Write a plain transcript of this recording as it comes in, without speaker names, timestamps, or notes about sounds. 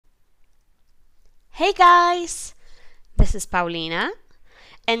Hey guys, this is Paulina,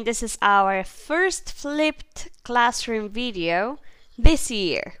 and this is our first flipped classroom video this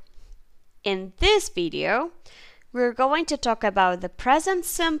year. In this video, we're going to talk about the present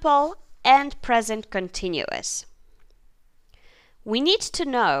simple and present continuous. We need to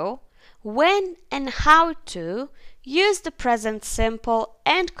know when and how to use the present simple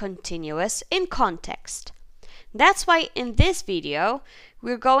and continuous in context. That's why in this video,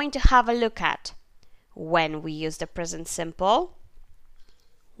 we're going to have a look at when we use the present simple,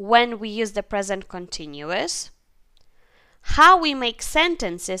 when we use the present continuous, how we make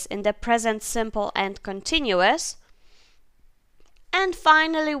sentences in the present simple and continuous, and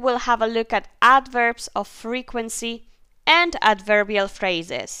finally we'll have a look at adverbs of frequency and adverbial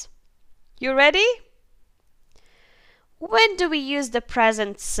phrases. You ready? When do we use the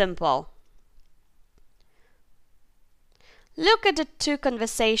present simple? Look at the two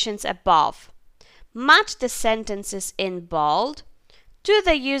conversations above. Match the sentences in bold to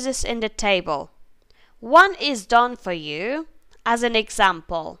the uses in the table. One is done for you as an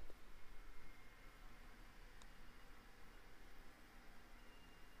example.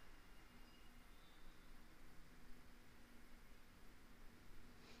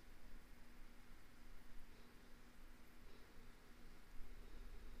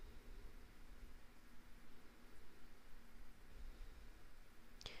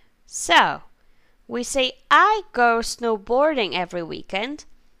 So, we say, I go snowboarding every weekend,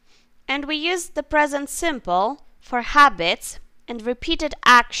 and we use the present simple for habits and repeated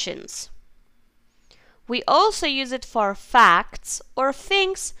actions. We also use it for facts or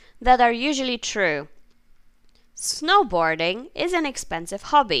things that are usually true. Snowboarding is an expensive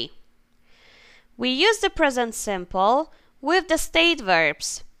hobby. We use the present simple with the state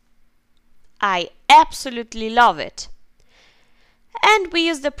verbs. I absolutely love it. And we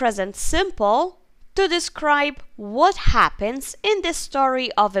use the present simple to describe what happens in the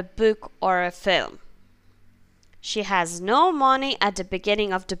story of a book or a film. She has no money at the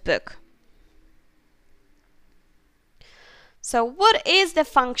beginning of the book. So what is the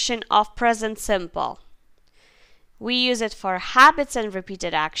function of present simple? We use it for habits and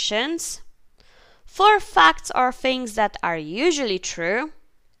repeated actions, for facts or things that are usually true,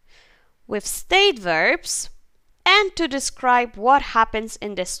 with state verbs, and to describe what happens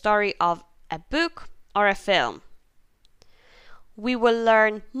in the story of a book or a film. We will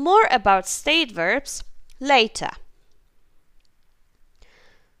learn more about state verbs later.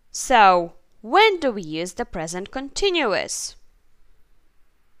 So, when do we use the present continuous?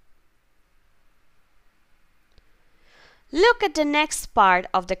 Look at the next part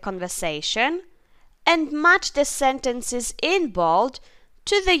of the conversation and match the sentences in bold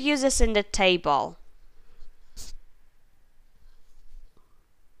to the uses in the table.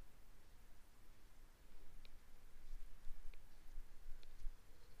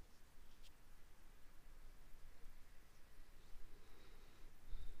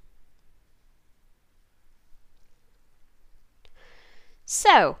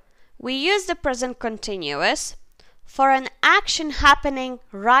 So, we use the present continuous for an action happening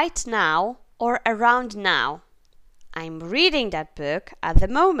right now or around now. I'm reading that book at the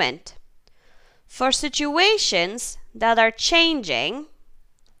moment. For situations that are changing,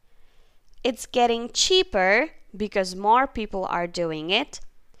 it's getting cheaper because more people are doing it.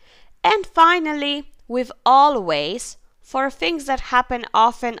 And finally, with always, for things that happen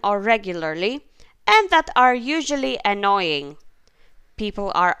often or regularly and that are usually annoying.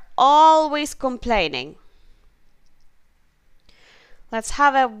 People are always complaining. Let's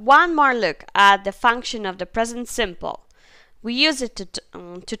have one more look at the function of the present simple. We use it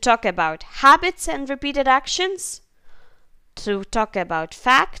to talk about habits and repeated actions, to talk about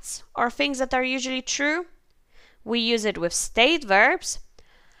facts or things that are usually true. We use it with state verbs,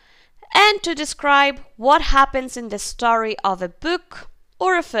 and to describe what happens in the story of a book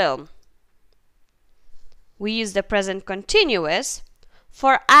or a film. We use the present continuous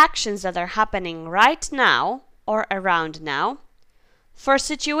for actions that are happening right now or around now, for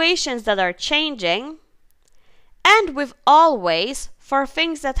situations that are changing, and with always for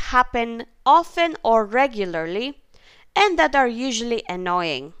things that happen often or regularly and that are usually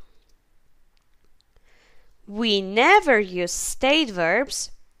annoying. We never use state verbs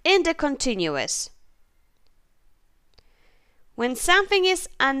in the continuous. When something is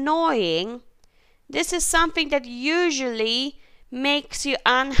annoying, this is something that usually makes you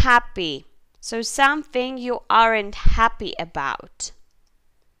unhappy, so something you aren't happy about.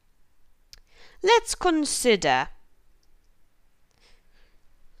 Let's consider.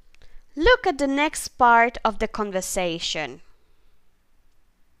 Look at the next part of the conversation.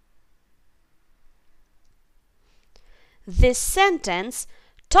 This sentence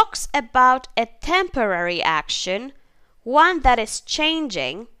talks about a temporary action, one that is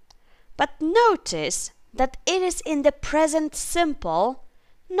changing, but notice that it is in the present simple,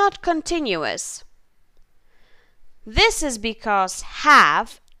 not continuous. This is because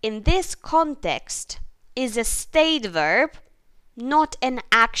have, in this context, is a state verb, not an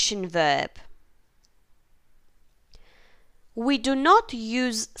action verb. We do not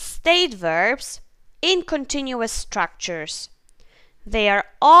use state verbs in continuous structures. They are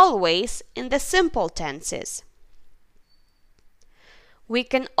always in the simple tenses. We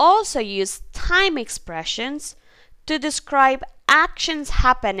can also use time expressions to describe actions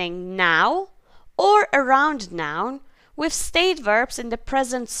happening now or around noun with state verbs in the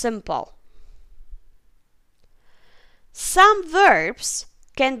present simple. Some verbs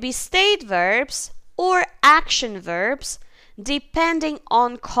can be state verbs or action verbs depending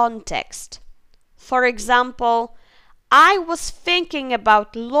on context. For example, I was thinking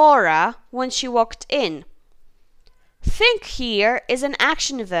about Laura when she walked in. Think here is an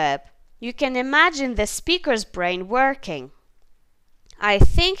action verb. You can imagine the speaker's brain working. I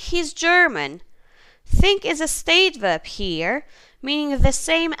think he's German. Think is a state verb here, meaning the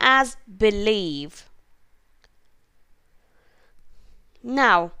same as believe.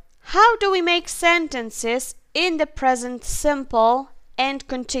 Now, how do we make sentences in the present simple and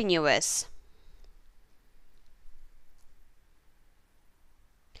continuous?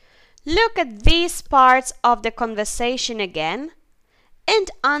 Look at these parts of the conversation again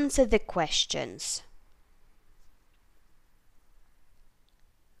and answer the questions.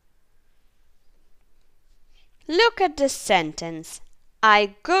 Look at the sentence,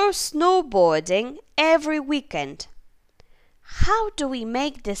 I go snowboarding every weekend. How do we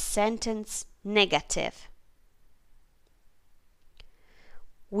make this sentence negative?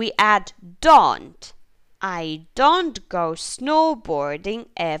 We add don't. I don't go snowboarding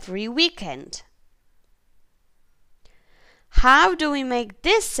every weekend. How do we make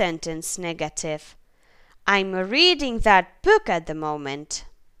this sentence negative? I'm reading that book at the moment.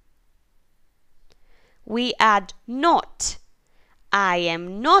 We add not. I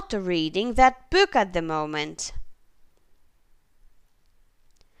am not reading that book at the moment.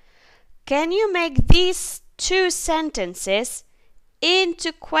 Can you make these two sentences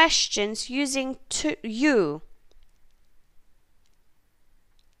into questions using you?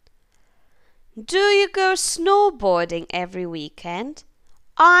 Do you go snowboarding every weekend?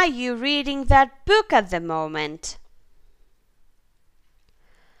 Are you reading that book at the moment?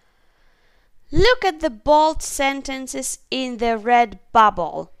 Look at the bold sentences in the red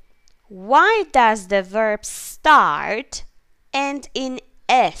bubble. Why does the verb start end in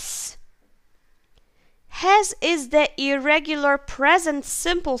S? Has is the irregular present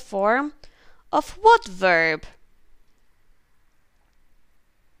simple form of what verb?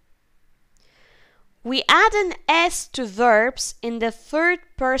 We add an S to verbs in the third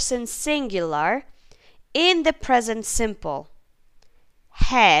person singular in the present simple.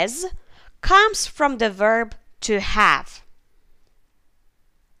 Has comes from the verb to have.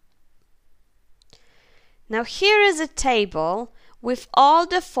 Now here is a table with all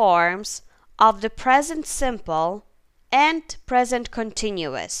the forms of the present simple and present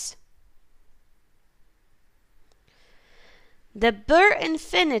continuous. The ber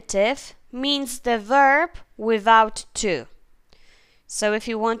infinitive means the verb without to. So if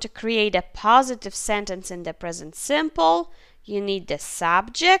you want to create a positive sentence in the present simple, you need the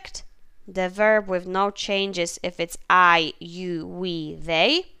subject, the verb with no changes if it's I, you, we,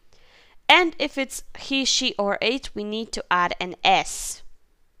 they, and if it's he, she, or it, we need to add an S.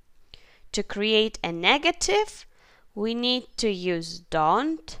 To create a negative, we need to use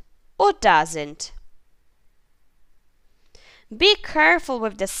don't or doesn't. Be careful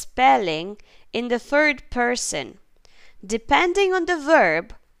with the spelling in the third person. Depending on the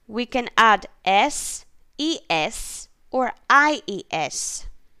verb, we can add s, es, or ies.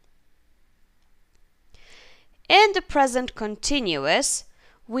 In the present continuous,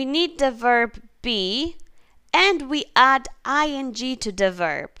 we need the verb be and we add ing to the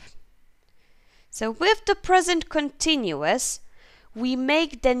verb. So with the present continuous, we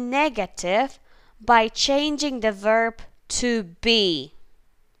make the negative by changing the verb to be.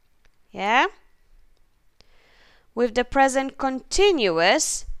 Yeah? With the present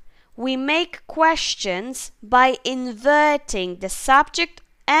continuous, we make questions by inverting the subject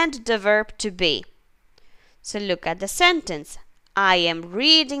and the verb to be. So look at the sentence. I am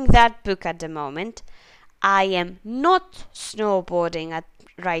reading that book at the moment. I am not snowboarding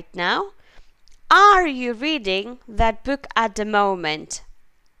right now. Are you reading that book at the moment?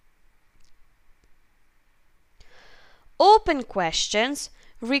 Open questions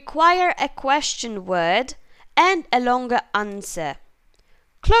require a question word and a longer answer.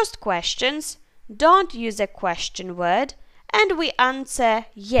 Closed questions don't use a question word and we answer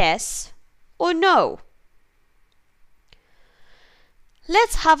yes or no.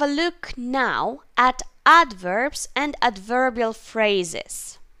 Let's have a look now at adverbs and adverbial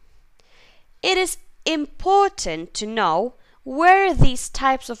phrases. It is important to know where these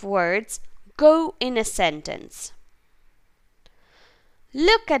types of words go in a sentence.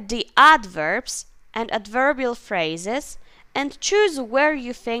 Look at the adverbs and adverbial phrases and choose where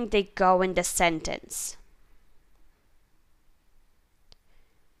you think they go in the sentence.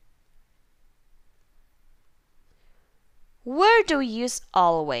 Where do we use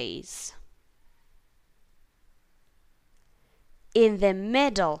always? In the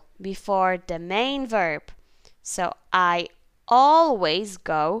middle, before the main verb. So I always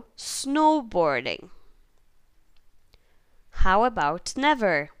go snowboarding. How about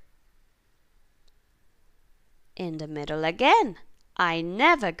never? In the middle again. I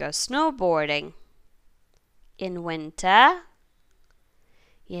never go snowboarding. In winter?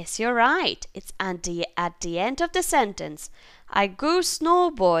 Yes, you're right. It's at the end of the sentence. I go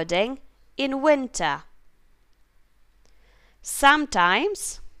snowboarding in winter.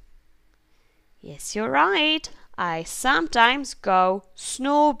 Sometimes? Yes, you're right. I sometimes go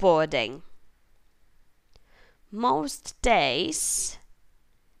snowboarding. Most days?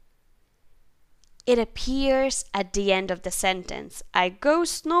 It appears at the end of the sentence. I go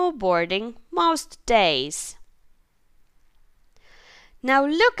snowboarding most days. Now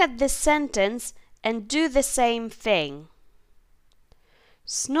look at this sentence and do the same thing.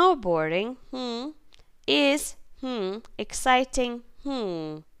 Snowboarding is exciting.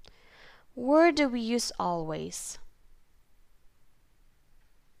 Where do we use always?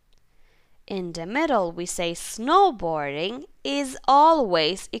 In the middle we say snowboarding is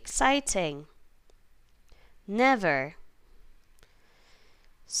always exciting. Never.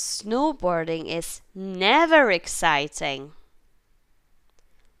 Snowboarding is never exciting.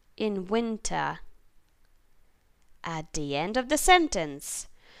 In winter. At the end of the sentence.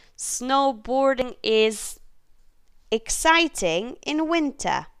 Snowboarding is exciting in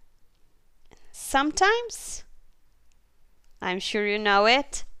winter. Sometimes? I'm sure you know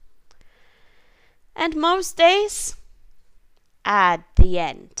it. And most days? At the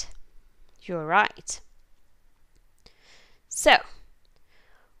end. You're right. So,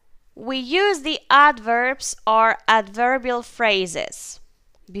 we use the adverbs or adverbial phrases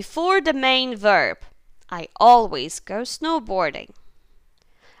before the main verb. I always go snowboarding.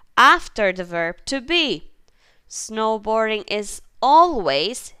 After the verb to be. Snowboarding is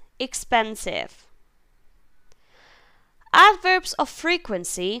always expensive. Adverbs of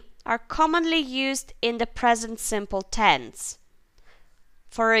frequency are commonly used in the present simple tense.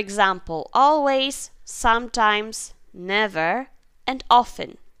 For example, always, sometimes, never, and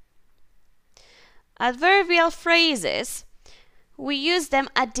often. Adverbial phrases, we use them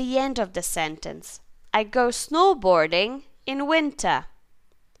at the end of the sentence. I go snowboarding in winter.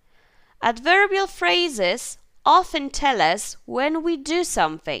 Adverbial phrases often tell us when we do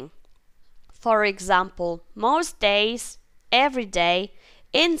something. For example, most days, every day,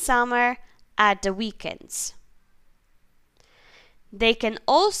 in summer, at the weekends. They can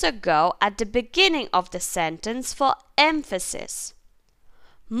also go at the beginning of the sentence for emphasis.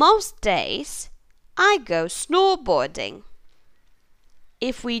 Most days, I go snowboarding.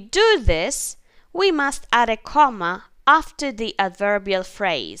 If we do this, we must add a comma after the adverbial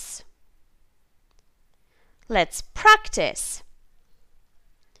phrase. Let's practice.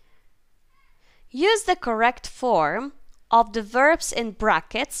 Use the correct form of the verbs in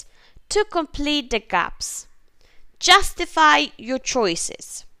brackets to complete the gaps. Justify your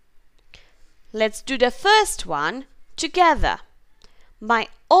choices. Let's do the first one together. My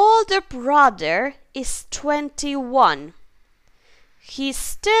older brother is 21. He's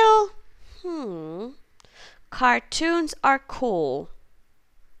still... Cartoons are cool.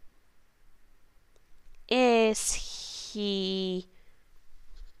 Is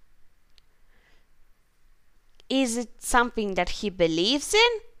it something that he believes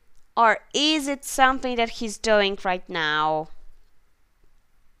in? Or is it something that he's doing right now?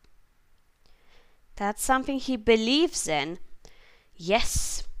 That's something he believes in.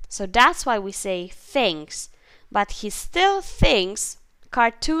 Yes, so that's why we say thinks. But he still thinks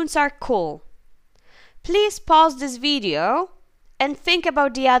cartoons are cool. Please pause this video and think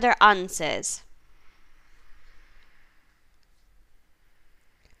about the other answers.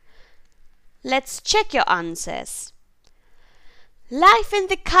 Let's check your answers. Life in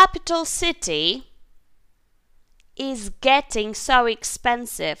the capital city is getting so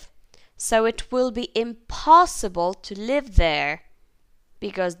expensive, so it will be impossible to live there,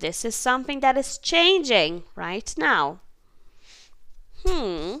 because this is something that is changing right now.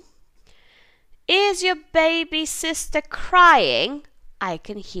 Is your baby sister crying? I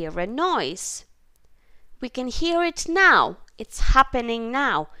can hear a noise. We can hear it now. It's happening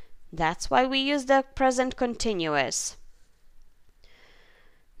now. That's why we use the present continuous.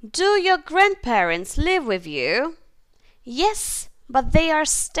 Do your grandparents live with you? Yes, but they are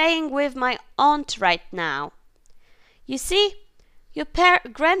staying with my aunt right now. You see, your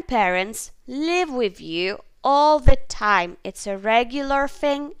grandparents live with you all the time. It's a regular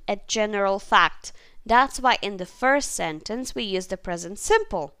thing, a general fact. That's why in the first sentence we use the present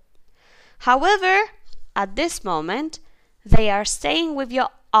simple. However, at this moment, they are staying with your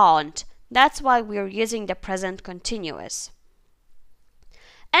aunt. That's why we're using the present continuous.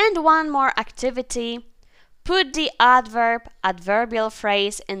 And one more activity. Put the adverbial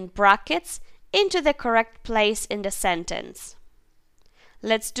phrase in brackets into the correct place in the sentence.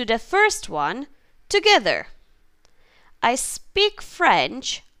 Let's do the first one together. I speak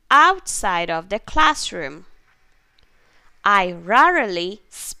French outside of the classroom. I rarely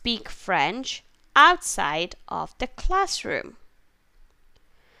speak French outside of the classroom.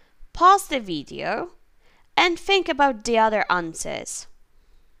 Pause the video and think about the other answers.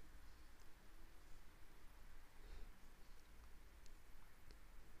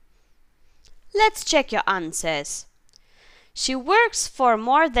 Let's check your answers. She works for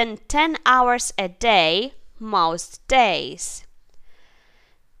more than 10 hours a day most days.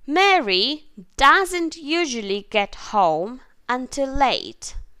 Mary doesn't usually get home until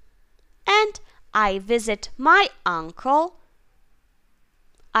late. And I visit my uncle.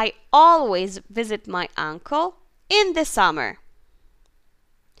 I always visit my uncle in the summer.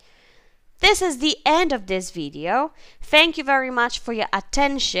 This is the end of this video. Thank you very much for your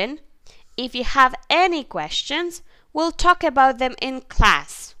attention. If you have any questions, we'll talk about them in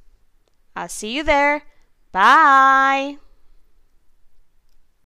class. I'll see you there. Bye!